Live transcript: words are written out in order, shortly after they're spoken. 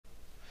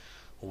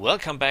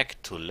Welcome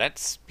back to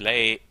Let's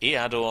Play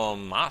Eador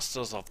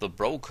Masters of the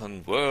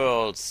Broken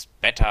Worlds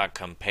beta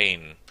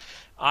campaign.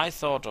 I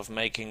thought of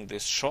making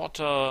this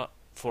shorter,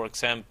 for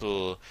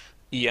example,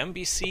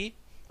 EMBC.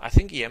 I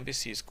think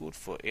EMBC is good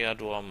for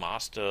Eador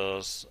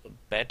Masters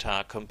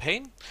beta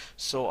campaign,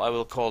 so I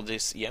will call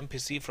this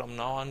EMPC from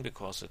now on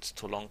because it's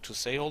too long to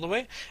say all the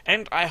way.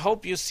 And I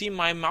hope you see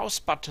my mouse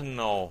button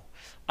now.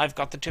 I've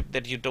got the tip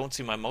that you don't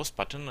see my mouse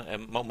button,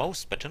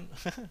 mouse button,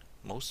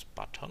 mouse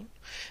button,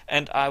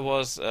 and I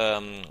was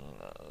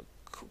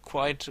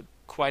quite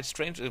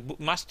strange. It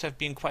must have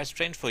been quite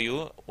strange for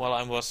you while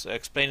I was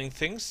explaining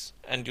things,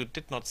 and you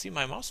did not see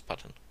my mouse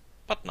button.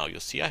 But now you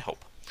see, I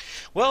hope.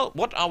 Well,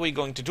 what are we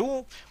going to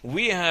do?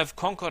 We have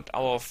conquered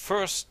our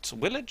first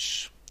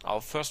village,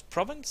 our first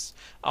province.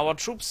 Our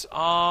troops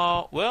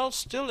are, well,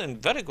 still in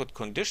very good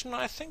condition,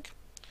 I think.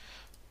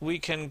 We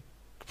can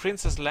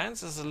Princess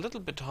Lands is a little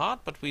bit hard,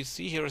 but we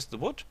see here is the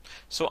wood.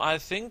 So I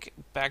think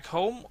back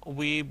home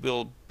we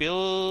will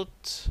build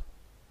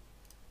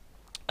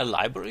a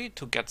library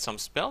to get some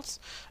spells,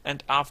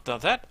 and after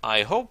that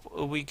I hope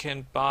we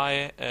can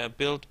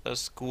build a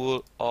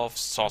school of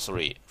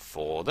sorcery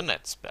for the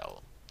net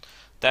spell.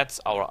 That's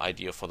our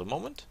idea for the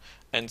moment,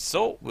 and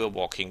so we're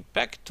walking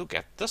back to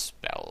get the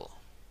spell.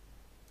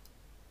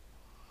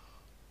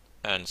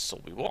 And so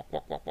we walk.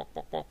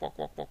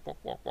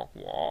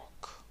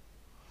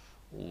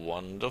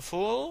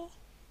 Wonderful.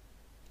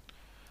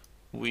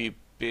 We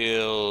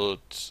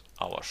build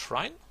our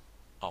shrine.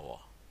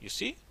 You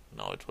see,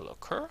 now it will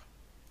occur.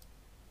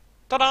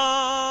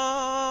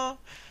 Ta-da!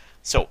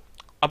 So,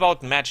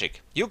 about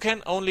magic. You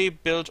can only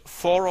build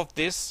 4 of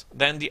this,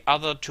 then the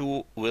other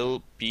 2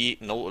 will be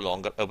no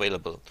longer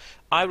available.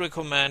 I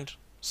recommend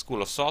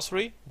School of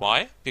Sorcery.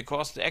 Why?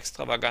 Because the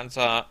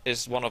Extravaganza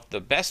is one of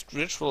the best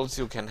rituals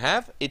you can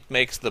have. It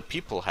makes the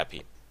people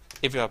happy.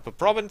 If you have a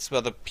province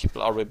where the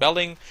people are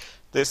rebelling,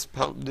 this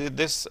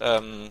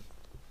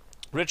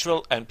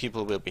ritual and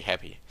people will be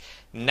happy.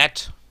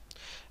 Net.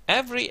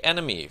 Every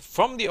enemy,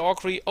 from the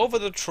Augury over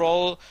the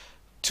Troll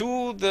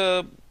to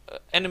the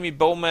enemy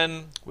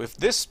bowman, with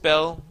this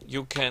spell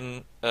you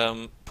can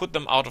put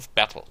them out of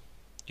battle.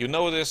 You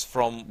know this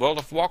from World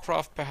of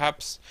Warcraft,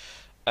 perhaps.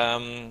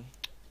 I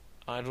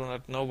do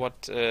not know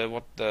what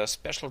the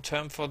special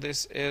term for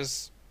this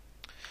is,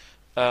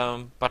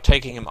 but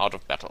taking him out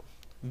of battle.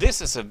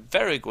 This is a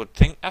very good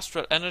thing,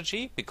 Astral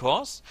Energy,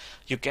 because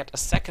you get a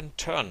second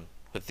turn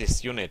with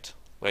this unit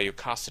where you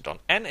cast it on,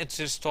 and it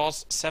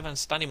restores 7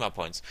 Stamina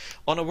points.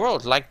 On a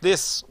world like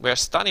this, where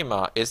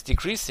Stamina is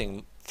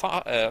decreasing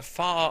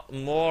far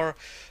more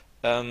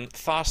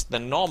fast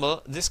than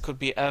normal, this could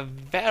be a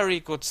very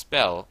good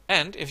spell,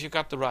 and if you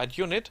got the right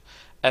unit,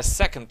 a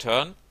second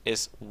turn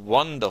is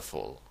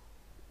wonderful.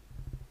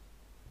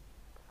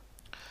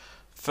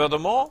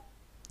 Furthermore,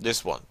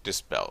 this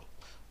spell.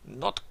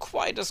 Not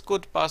quite as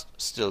good, but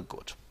still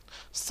good.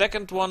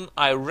 Second one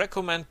I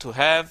recommend to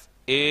have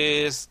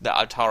is the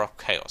Altar of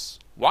Chaos.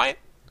 Why?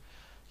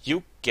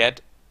 You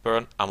get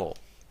burn ammo.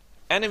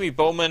 Enemy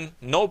bowman,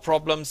 no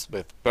problems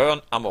with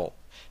burn ammo.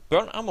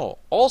 Burn ammo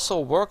also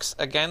works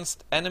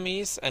against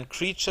enemies and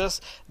creatures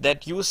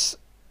that use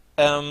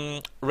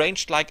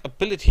ranged-like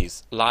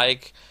abilities,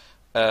 like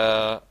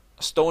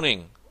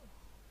stoning.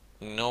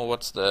 You know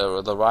what's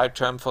the right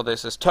term for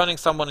this? Is turning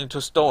someone into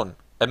stone.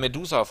 A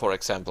Medusa, for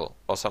example,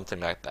 or something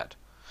like that.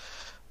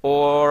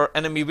 Or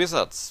enemy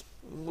wizards.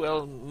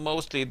 Well,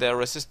 mostly their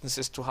resistance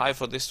is too high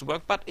for this to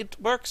work, but it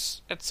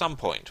works at some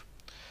point.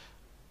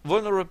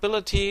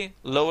 Vulnerability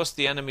lowers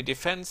the enemy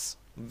defense.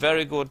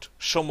 Very good.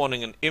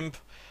 Summoning an imp.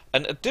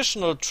 An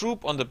additional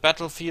troop on the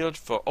battlefield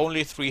for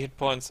only 3 hit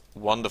points.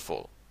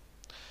 Wonderful.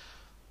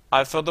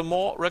 I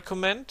furthermore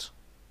recommend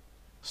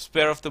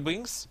Spare of the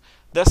Wings.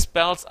 The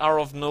spells are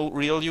of no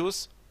real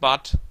use,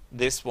 but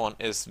this one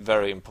is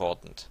very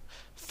important.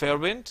 Fair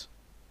Wind,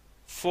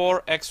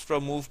 4 extra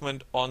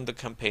movement on the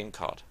campaign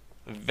card.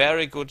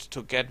 Very good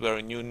to get where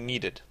you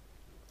need it.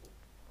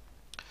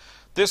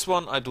 This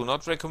one I do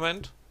not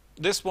recommend.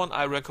 This one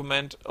I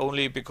recommend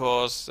only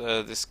because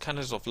this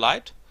Cannon of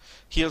Light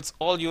heals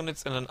all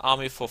units in an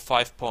army for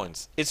 5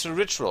 points. It's a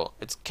ritual.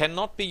 It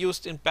cannot be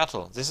used in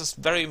battle. This is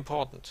very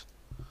important.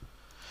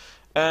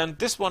 And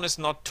this one is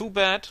not too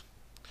bad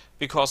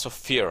because of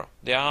fear.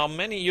 There are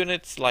many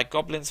units like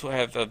goblins who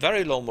have a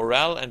very low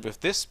morale, and with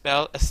this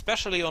spell,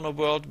 especially on a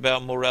world where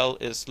morale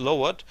is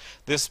lowered,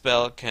 this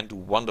spell can do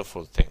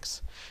wonderful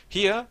things.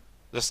 Here,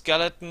 the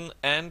skeleton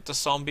and the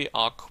zombie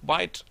are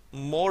quite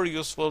more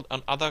useful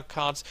on other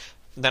cards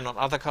than on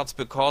other cards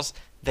because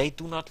they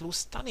do not lose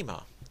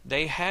stamina.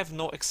 They have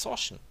no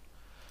exhaustion.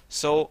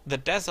 So the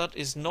desert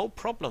is no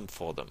problem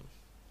for them.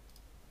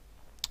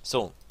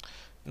 So,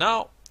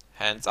 now,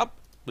 hands up,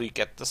 we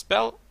get the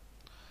spell.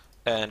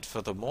 And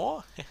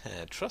furthermore,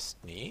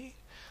 trust me,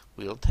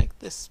 we'll take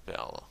this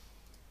spell.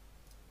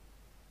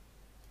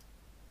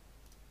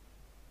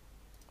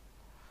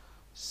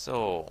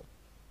 So,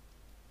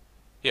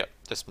 yeah,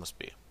 this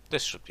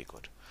should be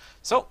good.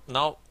 So,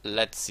 now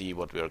let's see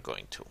what we are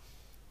going to.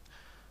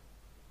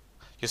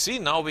 You see,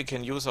 now we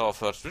can use our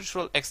first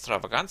ritual,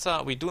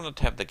 Extravaganza. We do not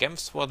have the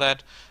gems for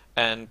that,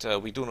 and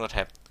we do not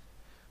have...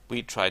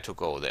 We try to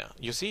go there.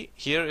 You see,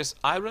 here is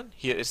iron,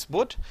 here is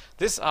wood.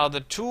 These are the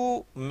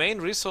two main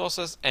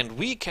resources, and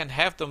we can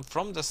have them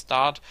from the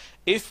start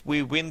if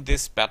we win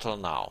this battle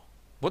now.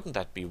 Wouldn't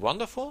that be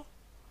wonderful?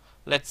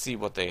 Let's see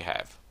what they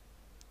have.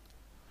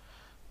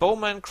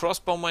 Bowman,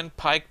 crossbowman,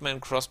 pikeman,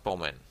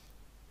 crossbowman.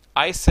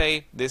 I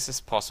say this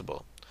is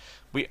possible.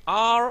 We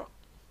are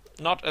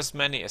not as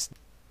many as...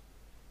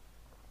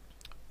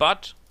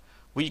 But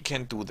we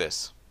can do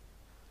this.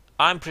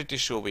 I'm pretty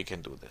sure we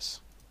can do this.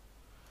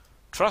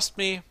 Trust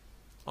me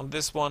on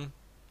this one.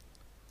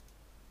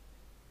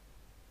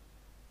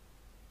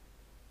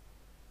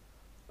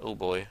 Oh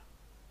boy.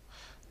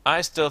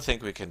 I still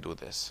think we can do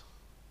this.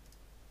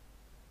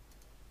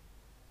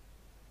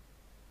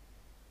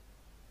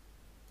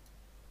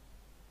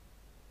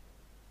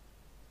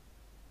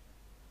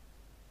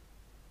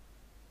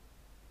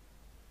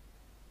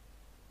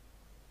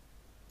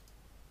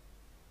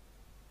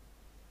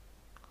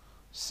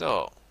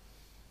 So,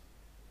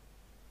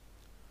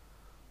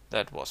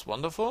 that was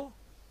wonderful.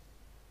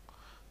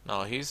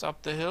 Now he's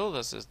up the hill.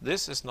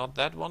 This is not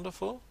that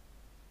wonderful.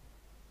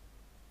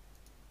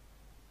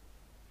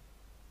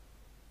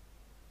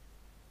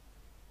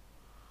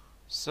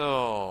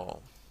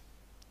 So,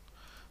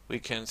 we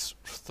can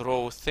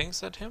throw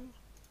things at him.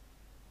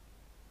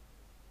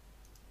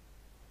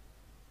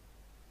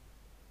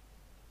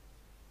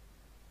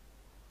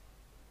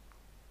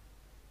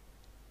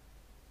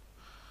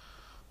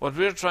 What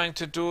we're trying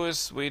to do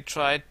is we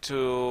try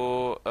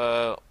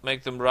to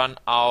make them run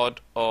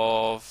out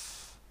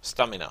of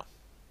stamina.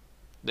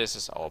 This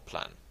is our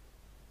plan.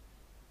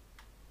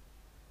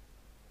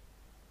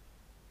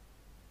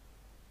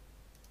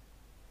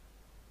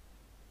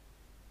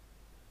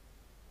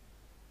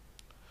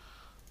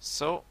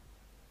 So,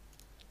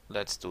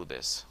 let's do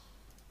this.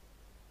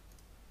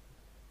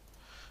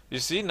 You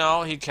see,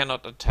 now he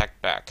cannot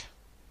attack back.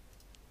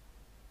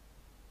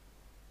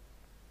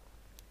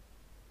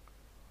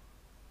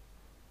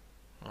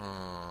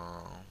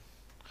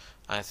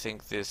 I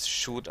think this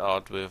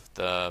shootout with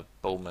the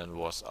bowman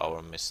was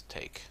our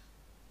mistake.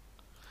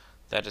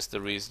 That is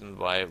the reason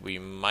why we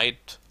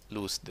might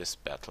lose this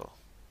battle.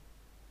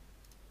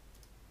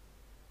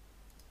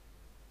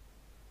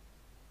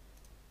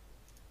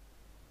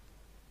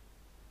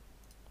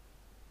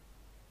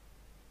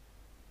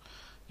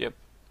 Yep,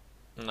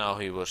 now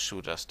he will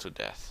shoot us to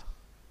death.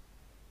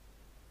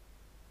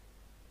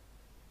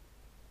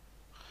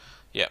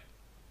 Yeah.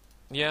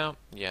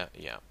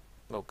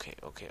 Okay.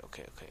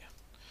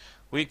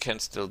 We can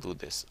still do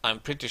this. I'm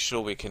pretty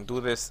sure we can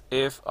do this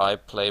if I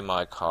play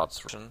my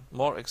cards.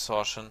 More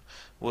exhaustion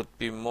would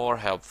be more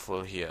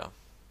helpful here.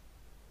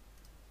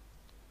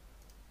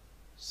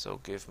 So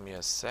give me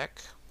a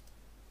sec.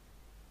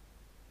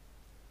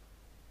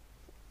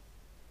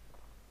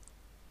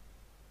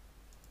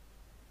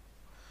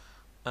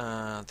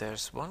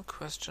 There's one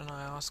question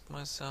I ask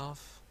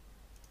myself.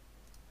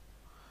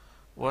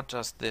 What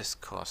does this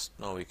cost?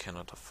 No, we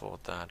cannot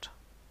afford that.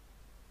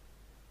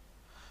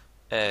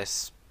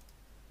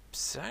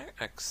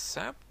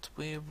 Except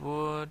we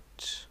would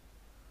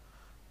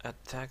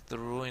attack the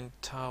ruined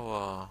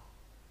tower.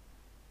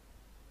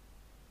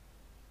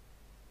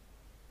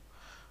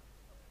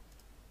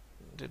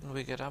 Didn't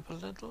we get up a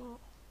little?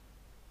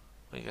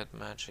 We got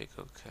magic,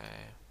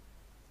 okay.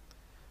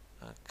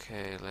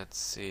 Okay, let's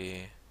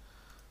see.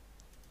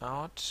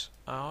 Out,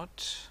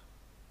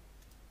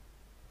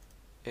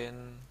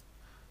 in.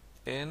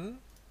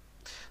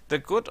 The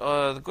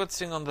good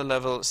thing on the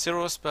level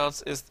 0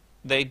 spells is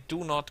they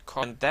do not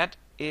cost, and that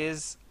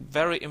is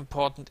very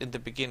important in the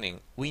beginning.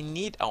 We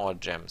need our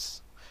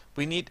gems.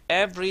 We need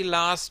every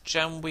last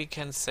gem we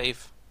can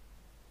save.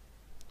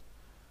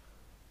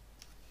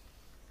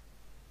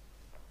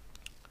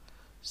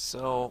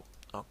 So,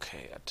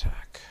 okay,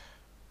 attack.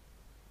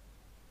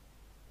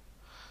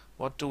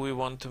 What do we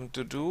want them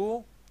to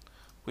do?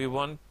 We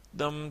want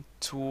them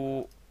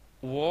to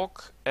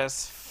walk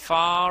as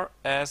far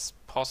as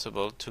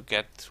possible to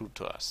get through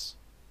to us.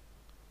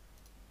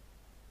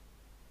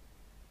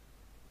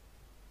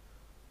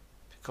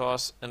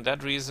 Because in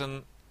that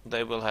reason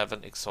they will have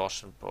an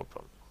exhaustion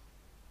problem,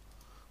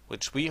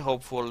 which we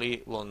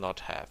hopefully will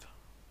not have.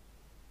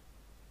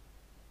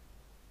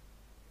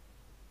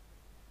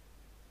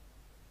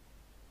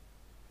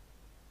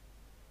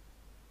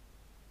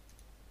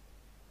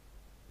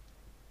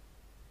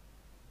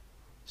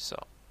 So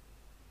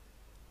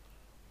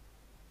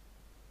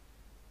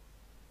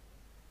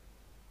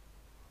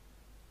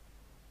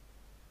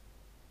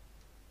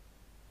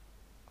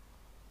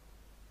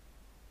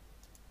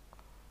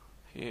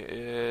he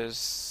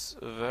is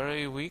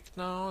very weak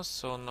now,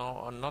 so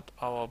no, not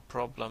our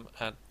problem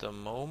at the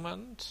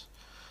moment.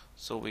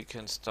 So we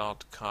can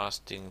start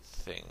casting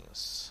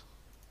things.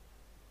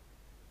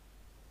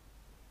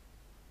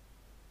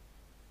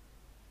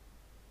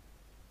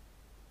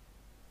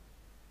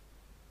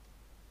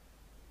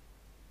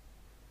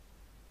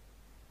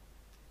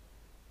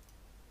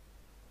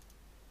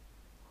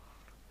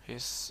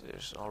 His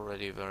is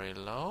already very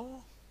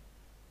low,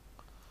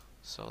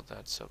 so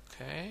that's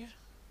okay.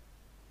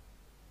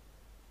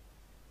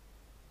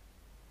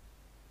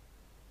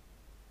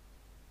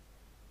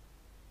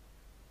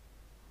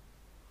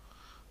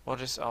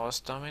 What is our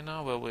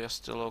stamina? Well, we are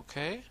still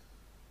okay.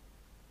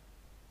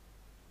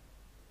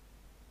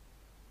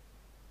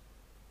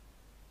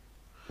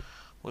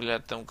 We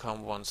let them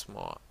come once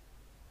more.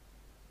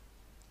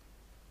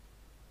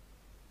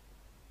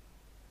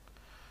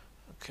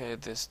 Okay,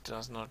 this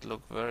does not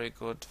look very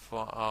good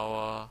for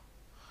our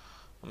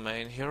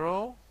main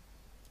hero.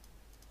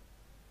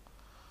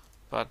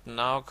 But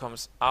now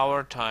comes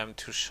our time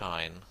to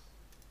shine.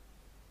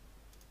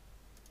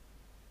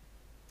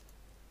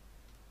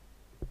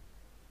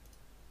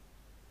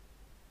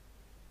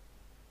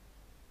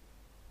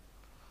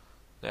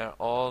 They're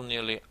all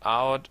nearly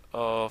out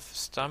of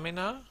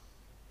stamina.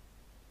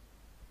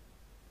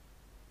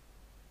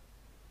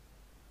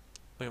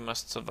 We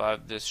must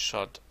survive this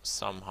shot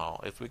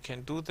somehow. If we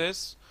can do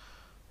this,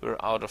 we're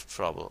out of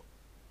trouble.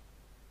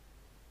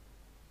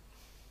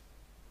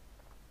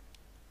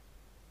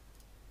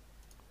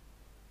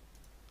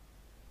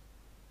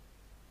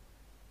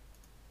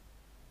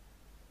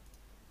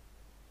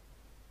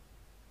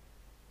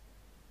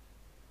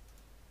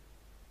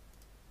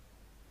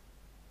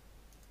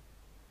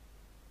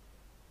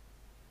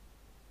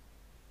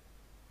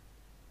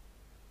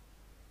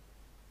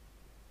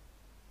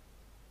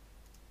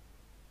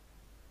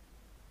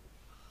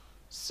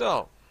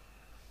 So,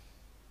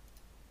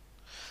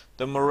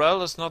 the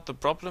morale is not the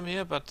problem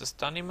here, but the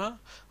stamina.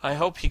 I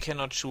hope he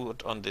cannot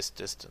shoot on this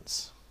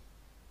distance.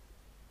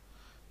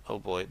 Oh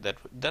boy,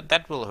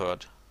 that will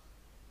hurt.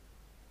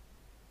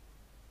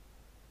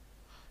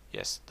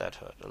 Yes, that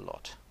hurt a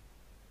lot.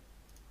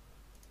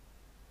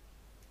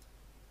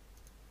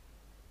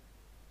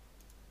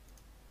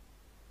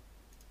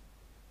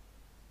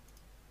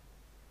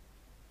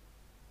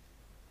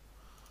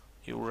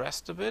 You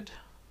rest a bit.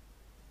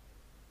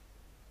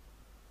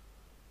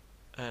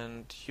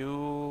 And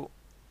you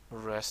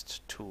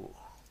rest too.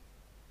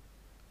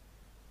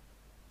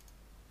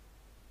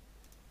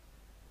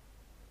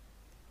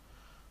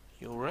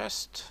 You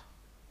rest.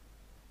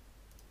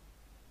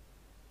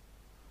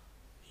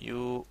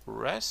 You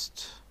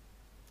rest.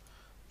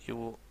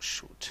 You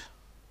shoot.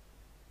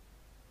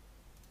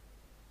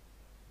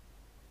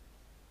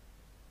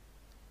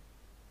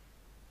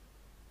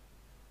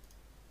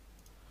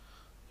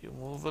 You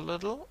move a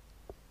little.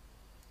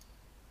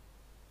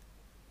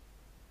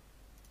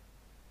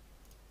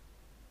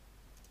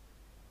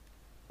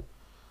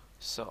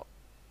 So,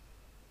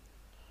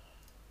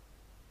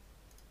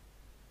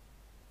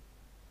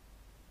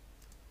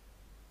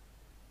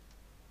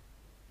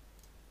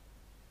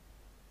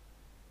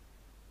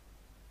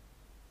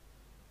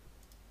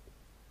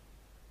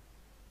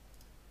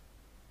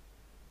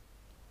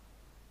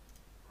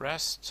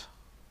 rest.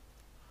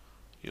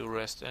 You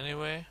rest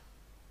anyway.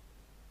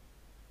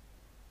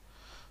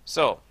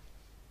 So,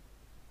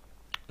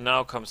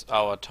 now comes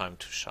our time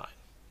to shine.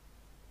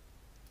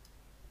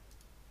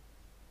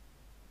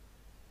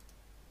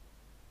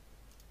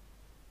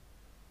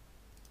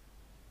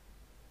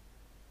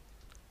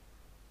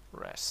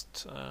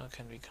 Rest.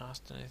 Can we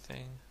cast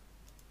anything?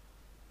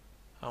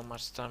 How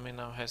much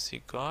stamina has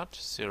he got?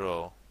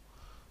 0.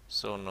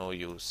 So no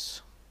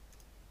use.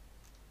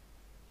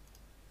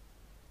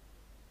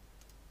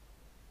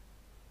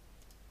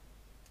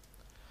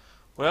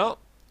 Well,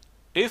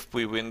 if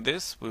we win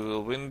this, we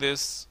will win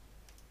this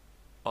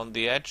on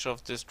the edge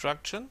of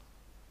destruction.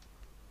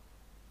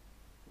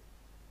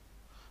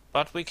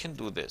 But we can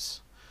do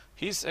this.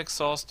 He's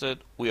exhausted,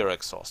 we are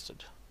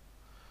exhausted.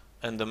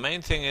 And the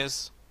main thing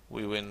is,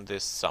 we win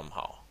this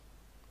somehow.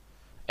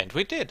 And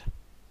we did.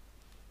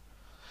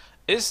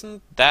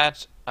 Isn't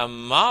that a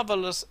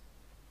marvelous,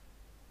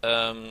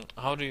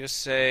 how do you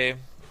say,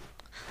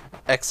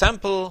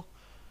 example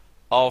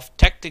of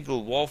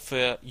tactical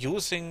warfare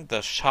using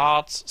the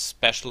Shard's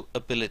special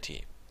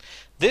ability?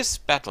 This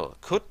battle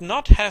could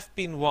not have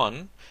been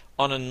won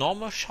on a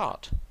normal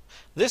Shard.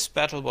 This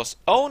battle was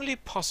only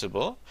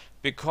possible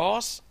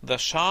because the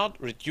Shard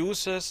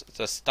reduces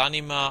the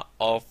stamina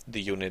of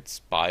the units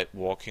by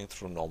walking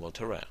through normal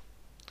terrain.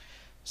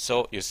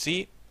 So you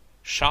see,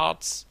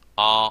 Shards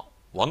are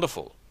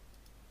wonderful.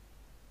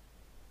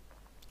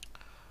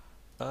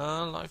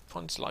 Life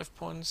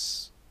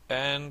points,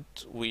 and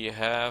we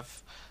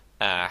have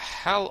a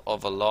hell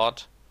of a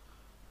lot.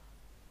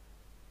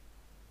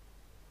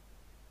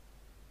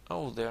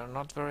 Oh, they're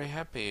not very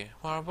happy.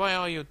 Why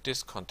are you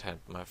discontent,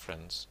 my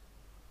friends?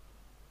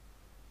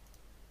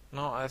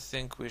 No, I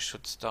think we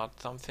should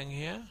start something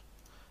here.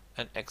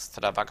 An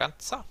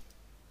extravaganza.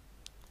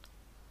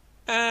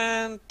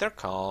 And they're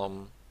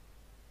calm.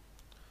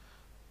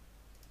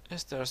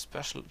 Is there a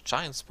special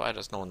giant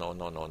spiders? No.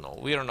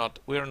 We are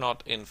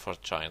not in for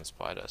giant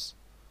spiders.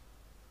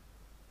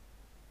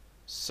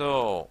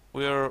 So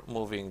we're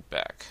moving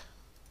back.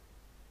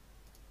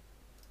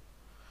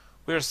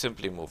 We're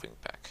simply moving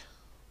back.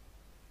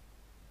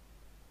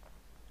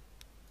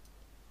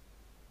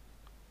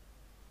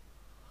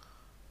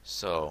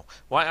 So,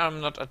 why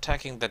I'm not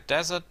attacking the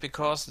desert?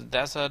 Because the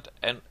desert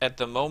at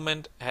the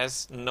moment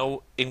has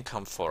no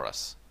income for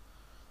us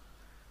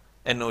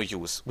and no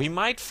use. We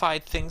might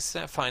find things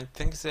there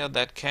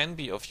that can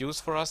be of use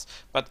for us,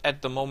 but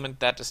at the moment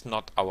that is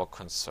not our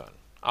concern.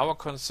 Our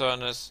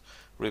concern is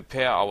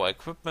repair our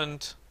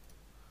equipment,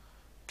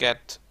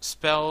 get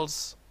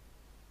spells,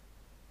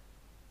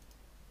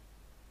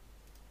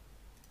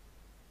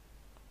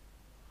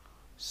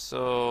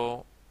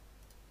 so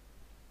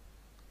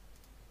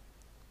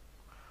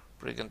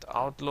Brigand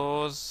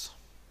Outlaws.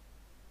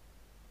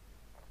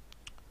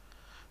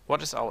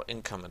 What is our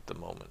income at the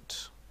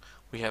moment?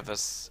 We have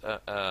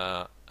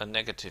a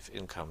negative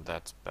income.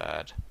 That's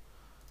bad.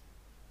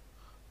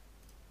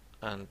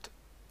 And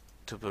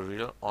to be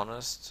real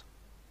honest,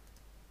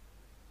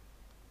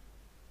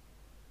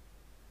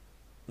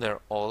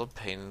 they're all a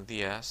pain in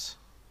the ass.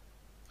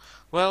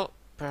 Well,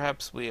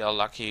 perhaps we are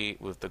lucky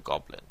with the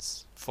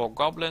goblins. For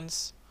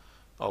goblins,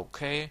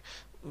 okay,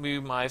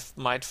 we might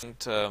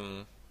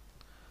find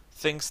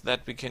things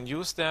that we can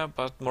use there,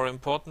 but more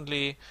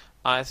importantly,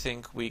 I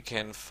think we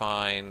can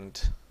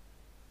find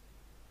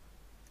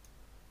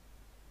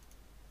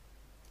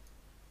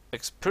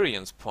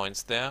experience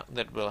points there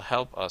that will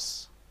help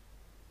us.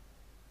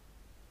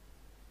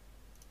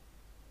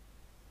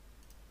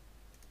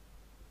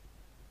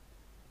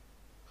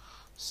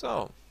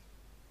 So,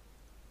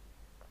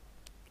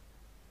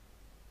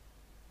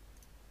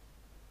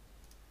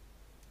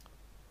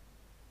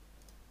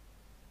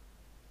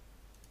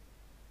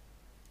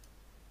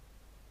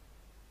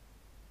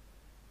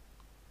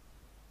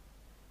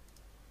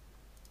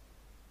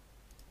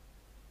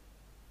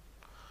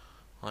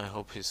 I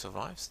hope he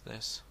survives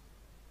this.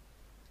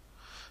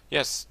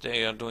 Yes,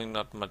 they are doing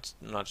not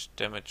much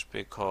damage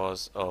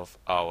because of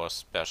our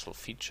special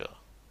feature.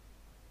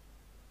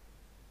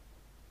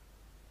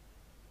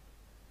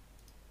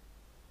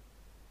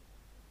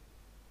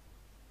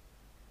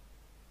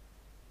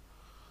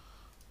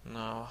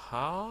 Now,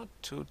 how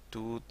to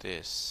do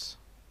this?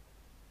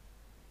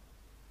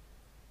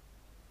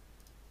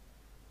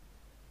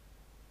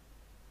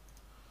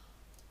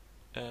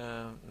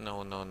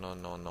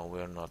 No,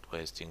 we're not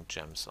wasting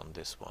gems on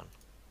this one.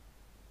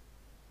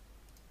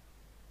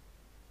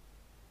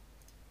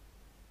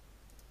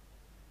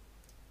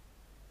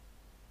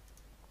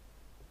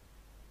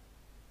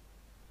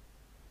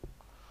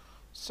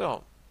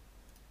 So,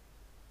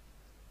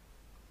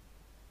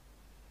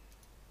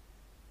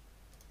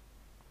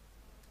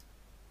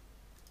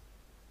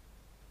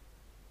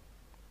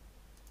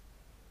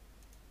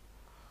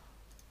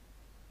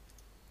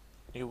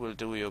 you will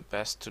do your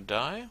best to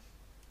die,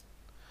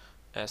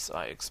 as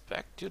I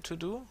expect you to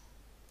do.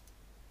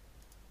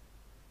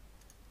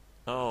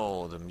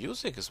 Oh, the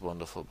music is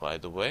wonderful, by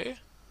the way.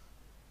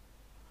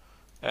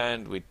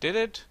 And we did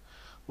it.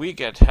 We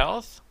get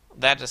health.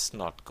 That is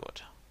not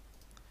good.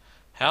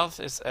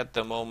 Health is at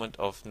the moment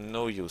of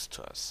no use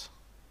to us.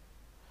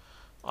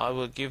 I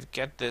will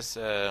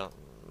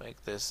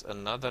make this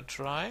another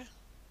try.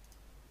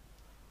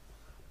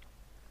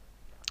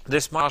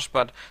 This much,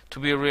 but to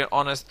be real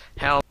honest,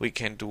 health we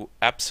can do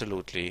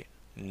absolutely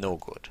no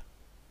good.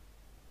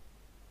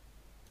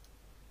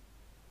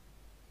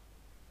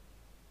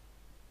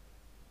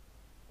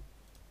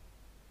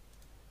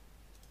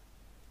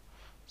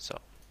 So.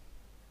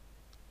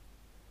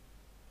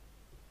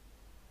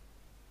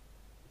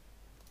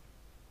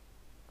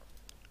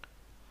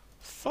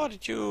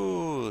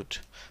 Fortitude!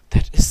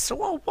 That is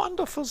so a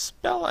wonderful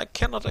spell. I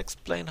cannot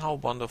explain how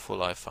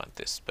wonderful I find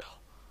this spell.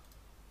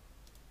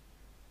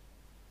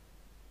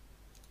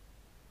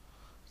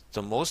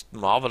 The most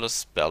marvelous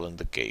spell in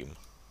the game.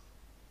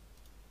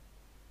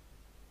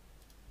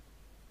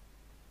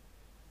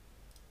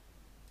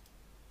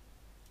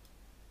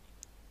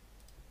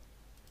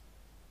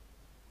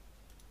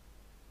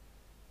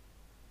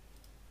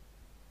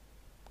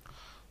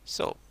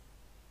 So,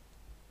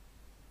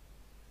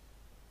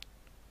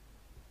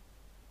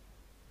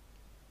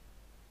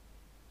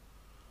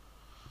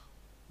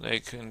 they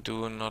can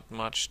do not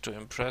much to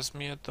impress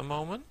me at the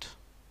moment.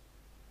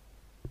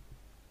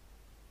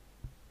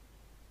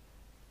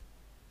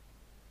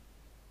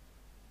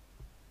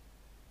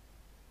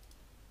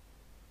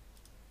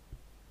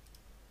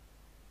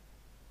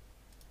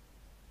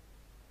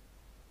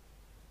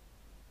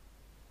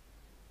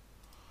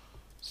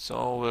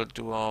 So we'll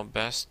do our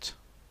best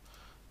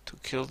to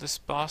kill these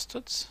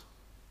bastards.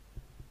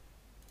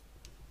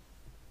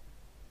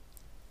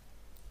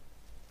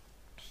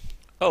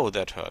 Oh,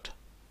 that hurt.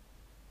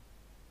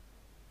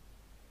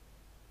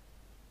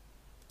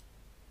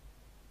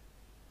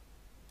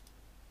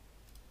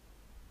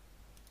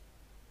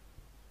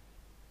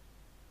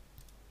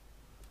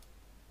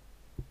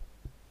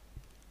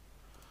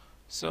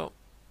 So,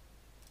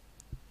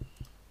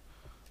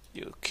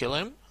 you kill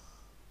him.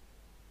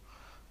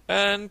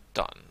 And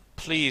done.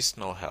 Please,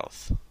 no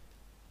health.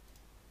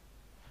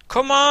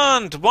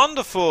 Command!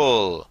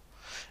 Wonderful!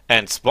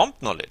 And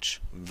swamp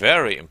knowledge.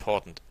 Very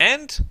important.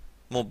 And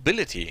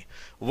mobility.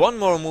 One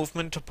more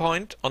movement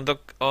point on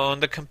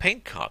the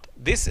campaign card.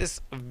 This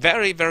is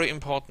very, very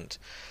important.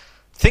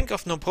 Think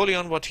of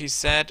Napoleon, what he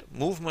said,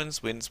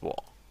 movements wins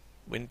war.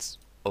 Wins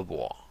a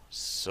war.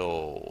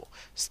 So,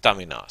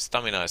 stamina.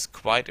 Stamina is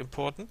quite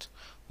important.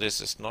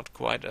 This is not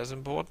quite as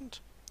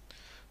important.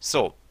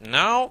 So,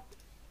 now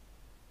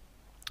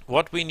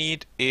what we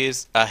need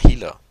is a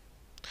healer.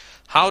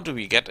 How do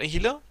we get a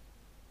healer?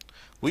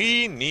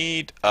 We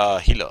need a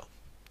healer.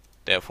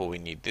 Therefore, we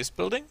need this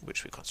building,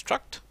 which we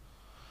construct.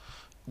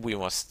 We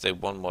must stay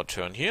one more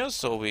turn here,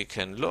 so we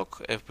can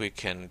look if we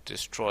can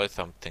destroy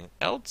something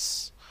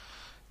else.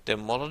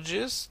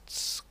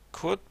 Demologists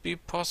could be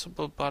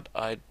possible, but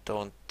I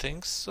don't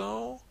think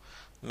so.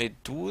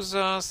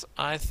 Medusas,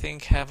 I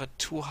think, have a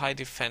too high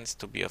defense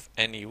to be of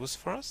any use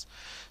for us.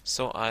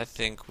 So I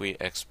think we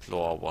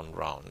explore one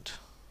round.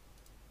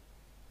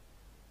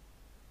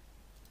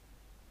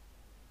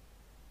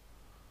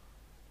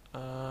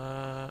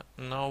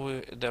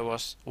 No, there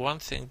was one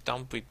thing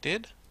dumb we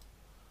did.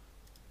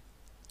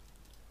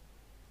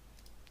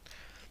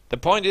 The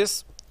point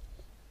is,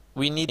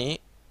 we need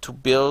to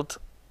build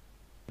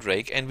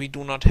Mandrake, and we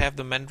do not have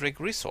the Mandrake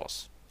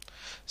resource.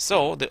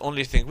 So the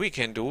only thing we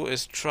can do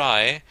is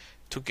try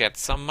to get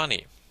some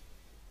money.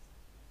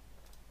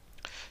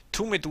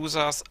 2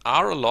 Medusas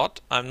are a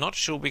lot. I'm not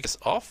sure we can pull this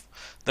off.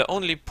 The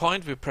only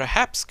point we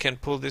perhaps can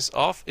pull this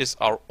off is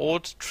our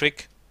old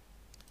trick.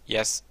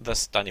 Yes, the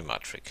Stanima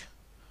trick.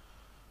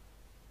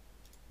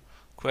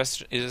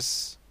 Question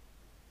is,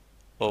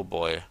 oh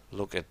boy,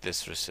 look at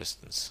this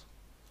resistance.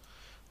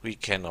 We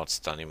cannot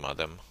Stanima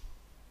them.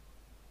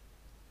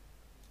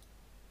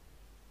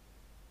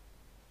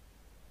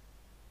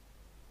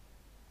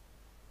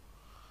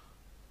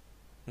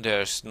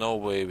 There's no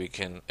way we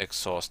can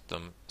exhaust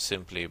them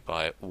simply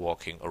by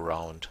walking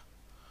around,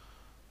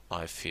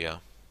 I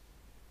fear.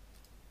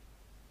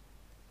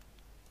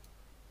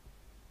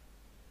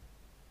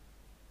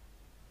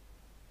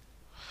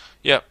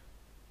 Yeah.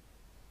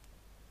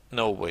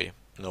 No way,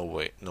 no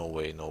way, no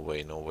way, no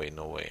way, no way,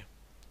 no way.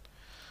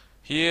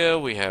 Here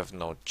we have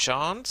no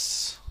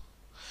chance.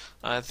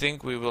 I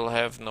think we will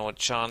have no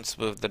chance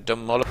with the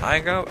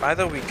demolition.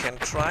 Either we can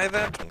try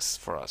that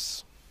for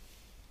us.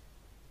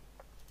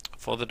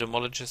 For the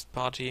demologist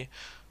party,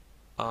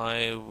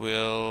 I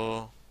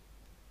will...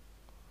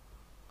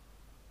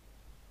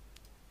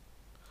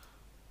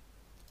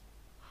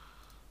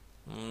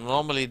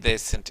 Normally they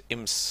send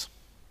imps.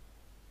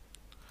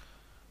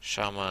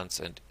 Shamans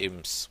and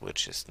imps,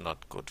 which is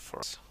not good for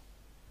us.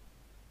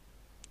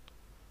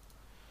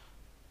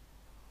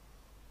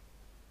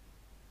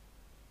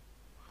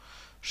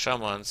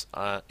 Shamans,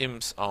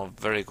 imps are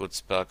very good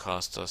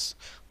spellcasters.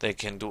 They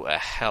can do a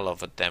hell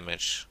of a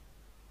damage.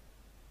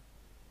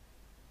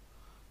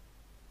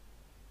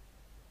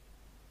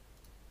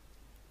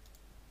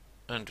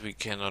 And we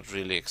cannot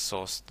really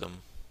exhaust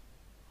them.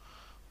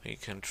 We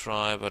can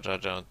try, but I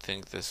don't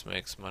think this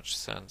makes much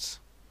sense.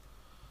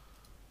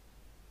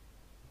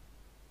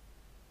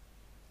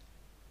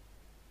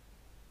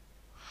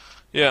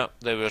 Yeah,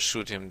 they will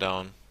shoot him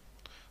down.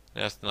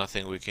 There's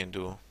nothing we can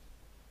do.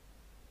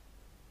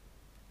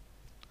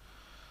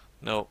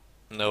 No,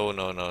 no,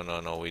 no, no, no,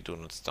 no, we do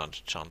not stand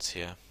a chance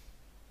here.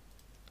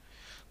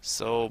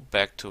 So,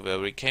 back to where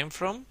we came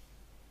from.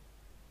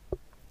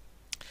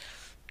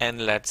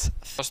 And let's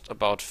cost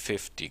about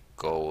 50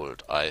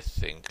 gold, I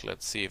think.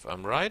 Let's see if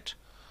I'm right.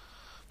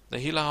 The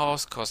healer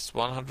house costs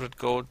 100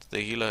 gold. The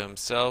healer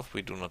himself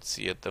we do not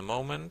see at the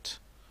moment.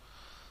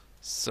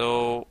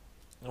 So,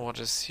 what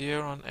is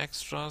here on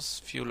extras?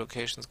 Few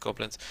locations,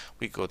 goblins.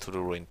 We go to the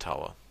ruined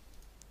tower.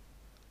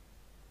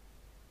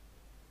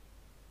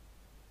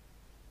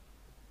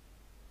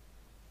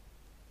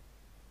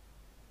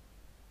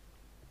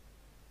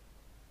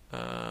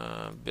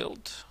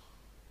 Build.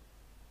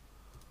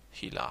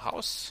 Healer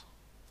house.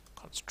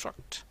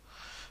 Construct.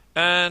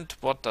 And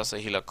what does a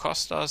healer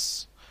cost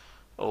us?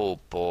 Oh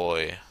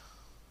boy.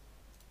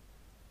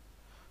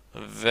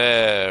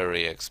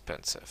 Very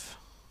expensive.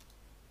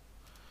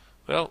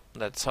 Well,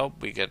 let's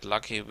hope we get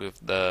lucky with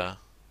the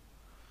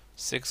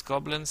 6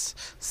 goblins.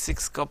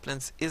 6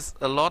 goblins is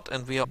a lot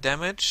and we are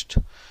damaged,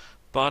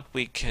 but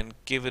we can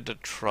give it a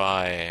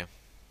try.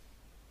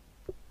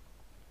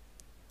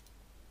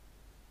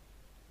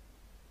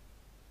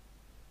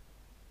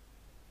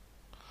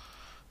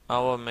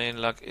 Our main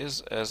luck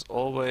is, as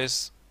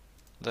always,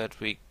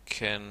 that we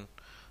can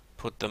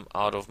put them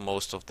out of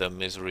most of their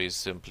misery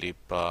simply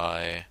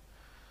by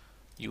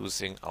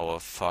using our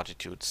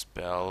fortitude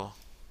spell.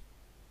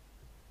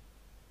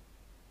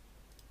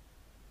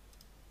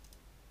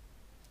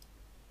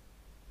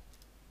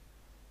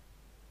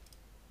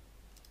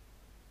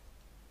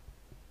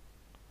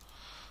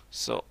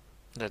 So,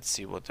 let's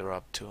see what they're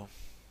up to.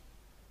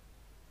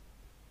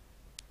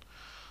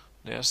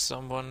 There's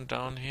someone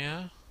down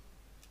here.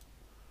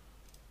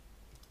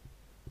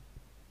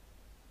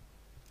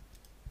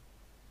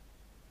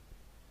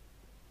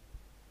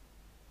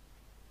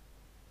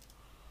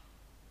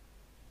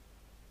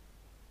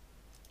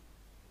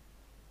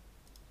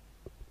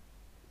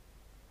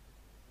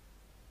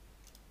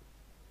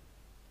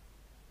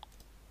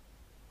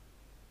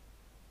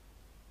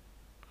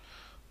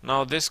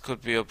 Now this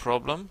could be a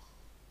problem.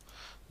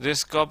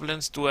 These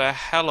goblins do a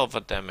hell of a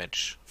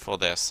damage for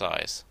their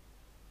size.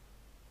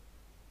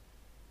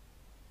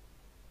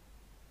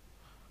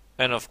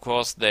 And of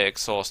course they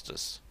exhaust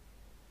us.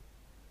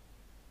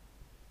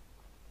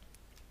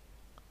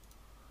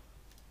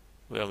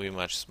 Where we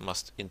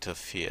must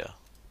interfere.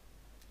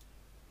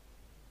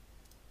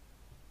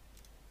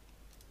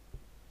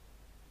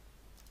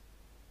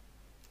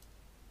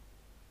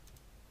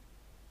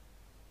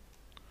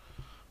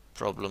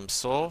 Problem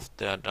solved.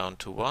 They are down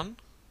to 1.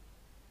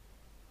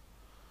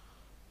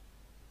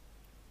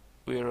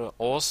 We're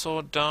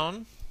also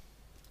down.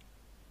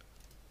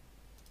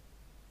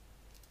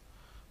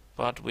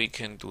 But we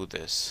can do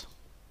this.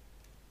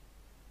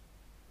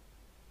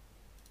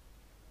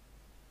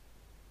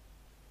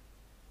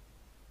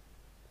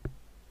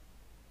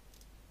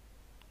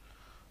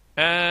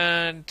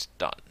 And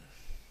done.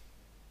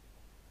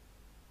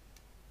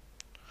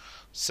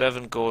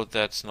 7 gold,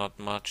 that's not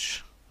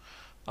much.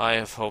 I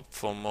have hoped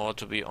for more,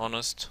 to be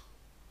honest.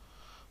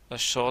 A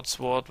short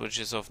sword, which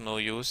is of no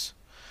use.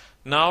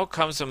 Now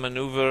comes a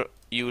maneuver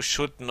you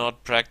should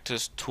not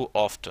practice too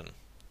often.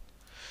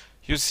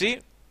 You see,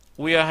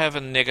 we have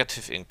a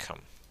negative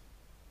income.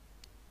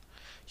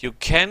 You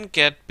can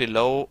get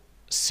below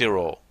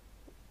 0.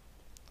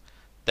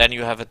 Then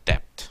you have a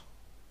debt.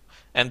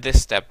 And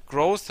this debt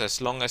grows as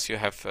long as you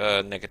have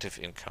negative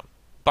income.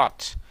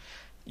 But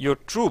your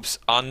troops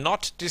are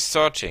not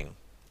deserting.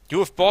 You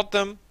have bought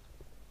them.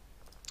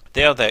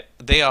 They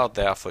are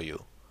there for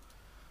you.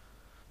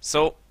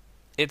 So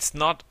it's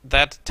not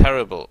that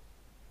terrible.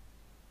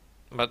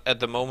 But at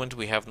the moment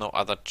we have no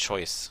other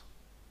choice.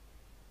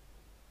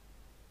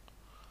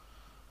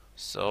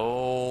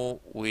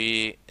 So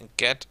we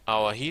get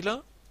our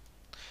healer.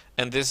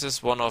 And this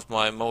is one of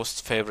my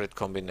most favorite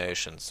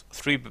combinations.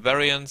 3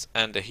 barbarians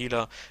and a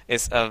healer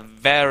is a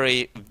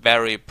very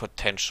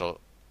potential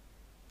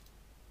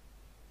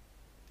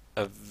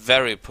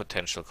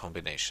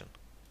combination.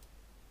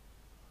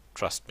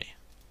 Trust me.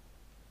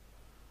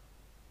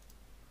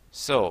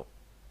 So,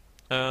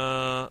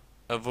 a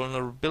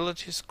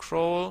vulnerability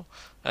scroll.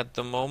 At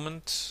the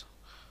moment,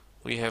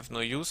 we have no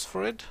use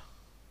for it.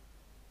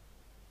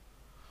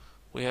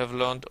 We have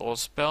learned all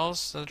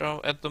spells that are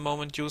at the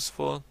moment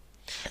useful.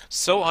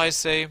 So I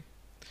say,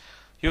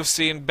 you've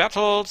seen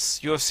battles,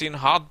 you have seen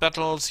hard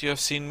battles, you have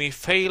seen me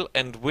fail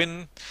and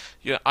win.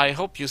 I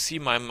hope you see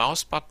my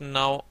mouse button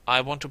now.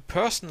 I want to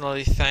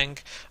personally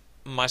thank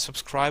my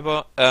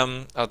subscriber,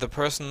 the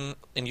person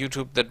in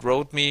YouTube that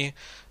wrote me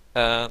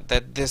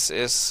that this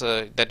is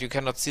that you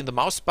cannot see the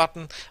mouse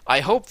button.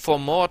 I hope for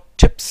more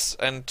tips,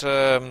 and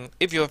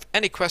if you have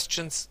any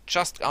questions,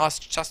 just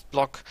ask, just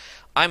block.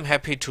 I'm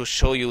happy to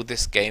show you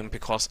this game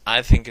because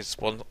I think it's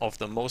one of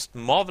the most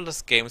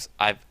marvelous games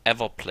I've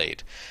ever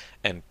played.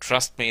 And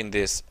trust me in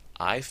this,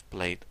 I've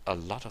played a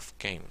lot of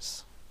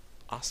games.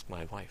 Ask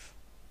my wife.